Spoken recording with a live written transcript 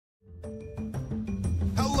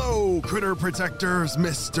Critter Protectors,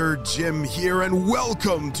 Mr. Jim here, and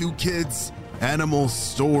welcome to Kids Animal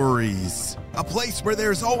Stories, a place where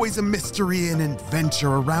there's always a mystery and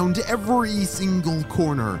adventure around every single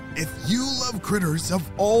corner. If you love critters of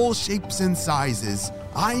all shapes and sizes,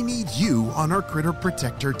 I need you on our Critter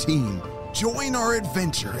Protector team. Join our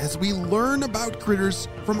adventure as we learn about critters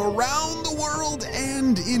from around the world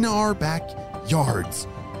and in our backyards.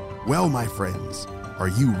 Well, my friends, are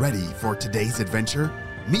you ready for today's adventure?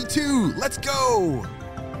 Me too! Let's go!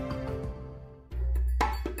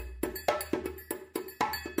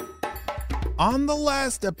 On the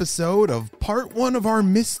last episode of part 1 of our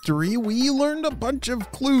mystery, we learned a bunch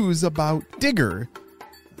of clues about Digger.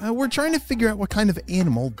 We're trying to figure out what kind of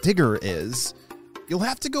animal Digger is. You'll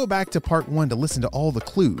have to go back to part 1 to listen to all the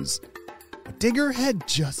clues. Digger had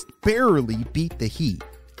just barely beat the heat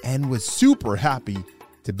and was super happy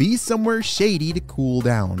to be somewhere shady to cool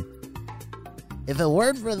down. If it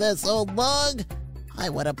weren't for this old log, I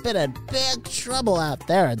would have been in big trouble out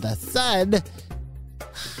there in the sun.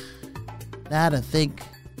 Now to think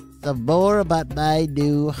some more about my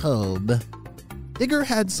new home. Digger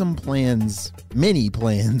had some plans, many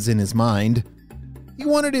plans in his mind. He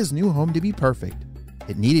wanted his new home to be perfect.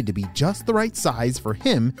 It needed to be just the right size for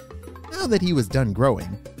him now that he was done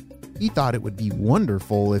growing. He thought it would be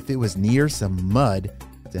wonderful if it was near some mud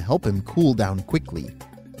to help him cool down quickly.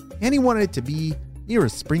 And he wanted it to be near a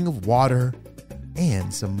spring of water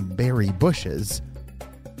and some berry bushes.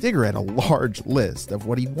 Digger had a large list of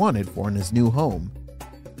what he wanted for in his new home.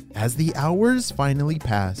 As the hours finally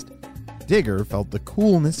passed, Digger felt the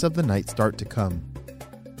coolness of the night start to come.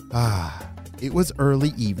 It was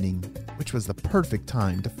early evening, which was the perfect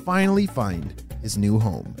time to finally find his new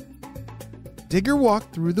home. Digger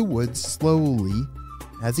walked through the woods slowly.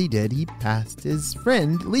 As he did, he passed his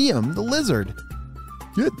friend Liam the lizard.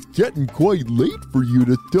 "It's getting quite late for you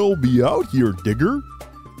to still be out here, Digger,"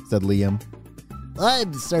 said Liam.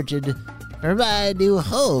 I'm searching for my new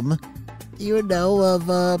home. Do you know of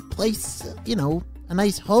a place, a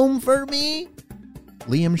nice home for me?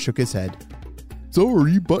 Liam shook his head.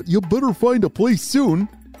 "Sorry, but you better find a place soon.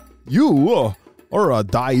 You are a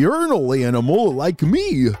diurnal animal like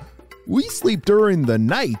me. We sleep during the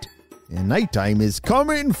night, and nighttime is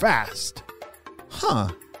coming fast."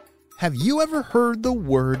 Have you ever heard the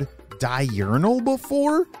word diurnal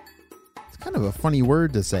before? It's kind of a funny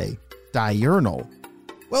word to say, diurnal.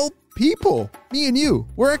 Well, people, me and you,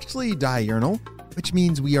 we're actually diurnal, which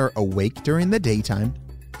means we are awake during the daytime,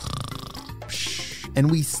 and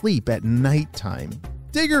we sleep at nighttime.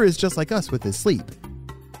 Digger is just like us with his sleep.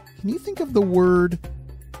 Can you think of the word?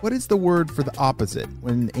 What is the word for the opposite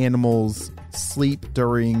when animals sleep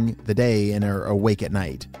during the day and are awake at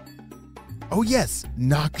night? Oh yes,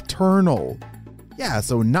 nocturnal. Yeah,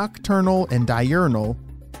 so nocturnal and diurnal,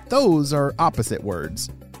 those are opposite words.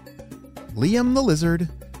 Liam the lizard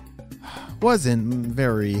wasn't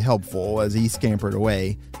very helpful as he scampered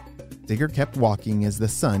away. Digger kept walking as the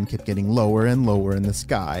sun kept getting lower and lower in the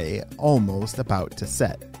sky, almost about to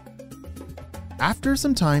set. After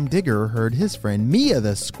some time, Digger heard his friend Mia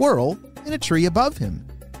the squirrel in a tree above him.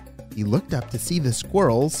 He looked up to see the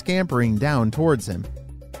squirrel scampering down towards him.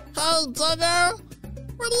 Hey, Digger!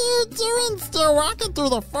 What are you doing still walking through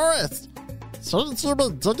the forest? Shouldn't you be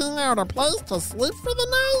digging out a place to sleep for the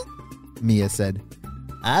night? Mia said.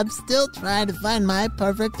 I'm still trying to find my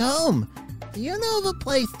perfect home. Do you know of a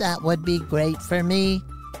place that would be great for me?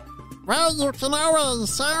 Well, you can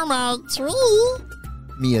always share my tree,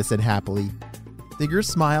 Mia said happily. Digger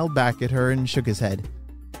smiled back at her and shook his head.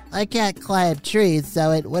 I can't climb trees,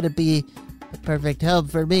 so it wouldn't be the perfect home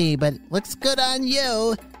for me, but it looks good on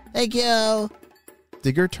you. Thank you.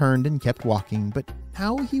 Digger turned and kept walking, but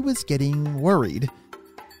now he was getting worried.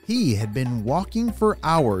 He had been walking for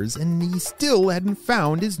hours and he still hadn't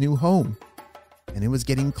found his new home. And it was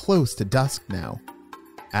getting close to dusk now.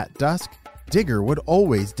 At dusk, Digger would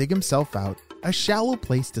always dig himself out a shallow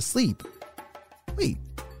place to sleep. Wait,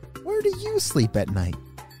 where do you sleep at night?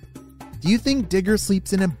 Do you think Digger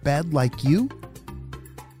sleeps in a bed like you?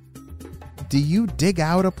 Do you dig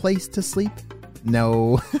out a place to sleep?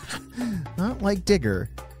 No, not like Digger.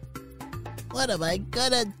 What am I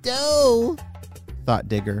gonna do? Thought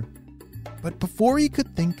Digger. But before he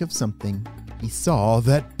could think of something, he saw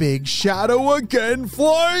that big shadow again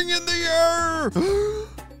flying in the air.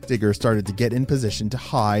 Digger started to get in position to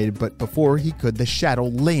hide, but before he could, the shadow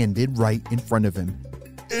landed right in front of him.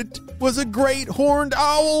 It was a great horned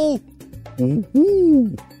owl.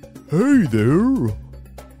 "Ooh, hey there.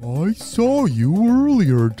 I saw you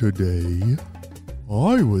earlier today.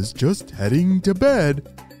 I was just heading to bed.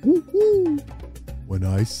 Woo-hoo. when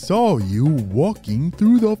I saw you walking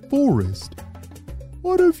through the forest.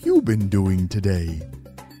 What have you been doing today?"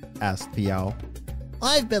 asked the owl.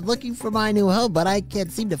 I've been looking for my new home, but I can't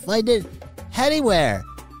seem to find it anywhere.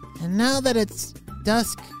 And now that it's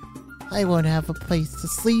dusk, I won't have a place to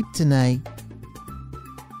sleep tonight.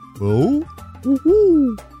 "Well,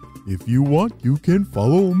 woohoo! If you want, you can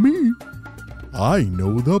follow me. I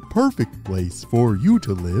know the perfect place for you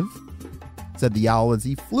to live," said the owl as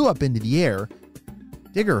he flew up into the air.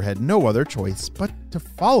 Digger had no other choice but to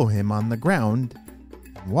follow him on the ground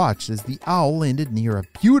and watch as the owl landed near a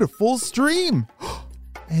beautiful stream.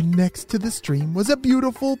 And next to the stream was a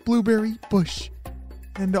beautiful blueberry bush.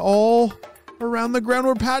 And all around the ground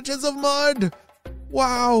were patches of mud.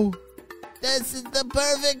 Wow! This is the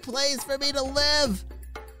perfect place for me to live.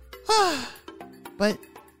 But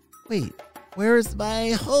wait, Where's my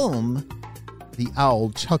home? the owl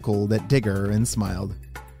chuckled at Digger and smiled.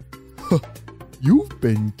 "You've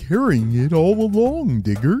been carrying it all along,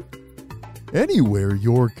 Digger. Anywhere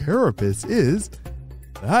your carapace is,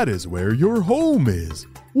 that is where your home is.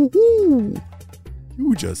 Woohoo!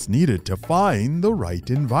 You just needed to find the right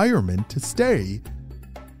environment to stay,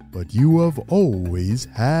 but you have always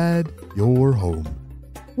had your home."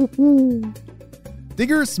 Woohoo!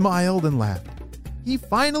 Digger smiled and laughed. He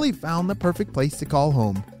finally found the perfect place to call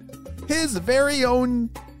home. His very own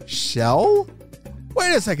shell?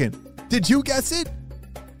 Wait a second. Did you guess it?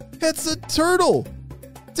 It's a turtle.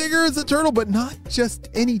 Digger is a turtle, but not just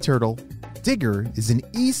any turtle. Digger is an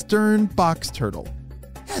eastern box turtle.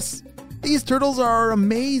 Yes, these turtles are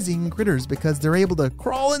amazing critters because they're able to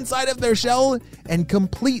crawl inside of their shell and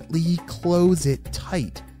completely close it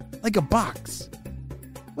tight, like a box.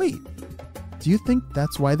 Wait, do you think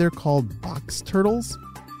that's why they're called box turtles?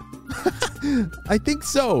 I think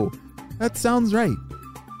so. That sounds right.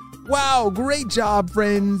 Wow, great job,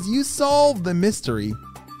 friends. You solved the mystery,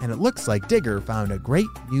 and it looks like Digger found a great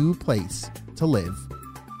new place to live.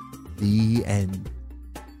 The end.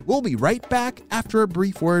 We'll be right back after a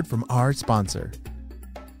brief word from our sponsor.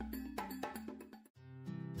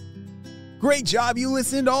 Great job, you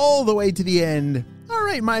listened all the way to the end. All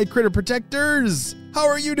right, my critter protectors, how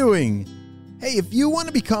are you doing? Hey, if you want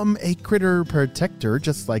to become a critter protector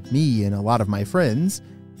just like me and a lot of my friends,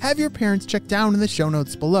 have your parents check down in the show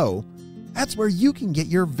notes below. That's where you can get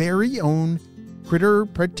your very own critter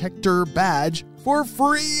protector badge for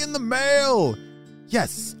free in the mail.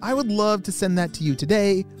 Yes, I would love to send that to you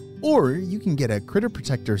today, or you can get a Critter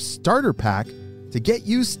Protector starter pack to get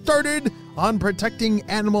you started on protecting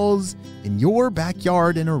animals in your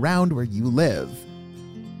backyard and around where you live.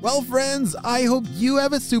 Well, friends, I hope you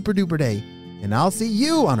have a super duper day, and I'll see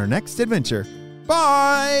you on our next adventure.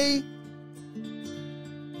 Bye!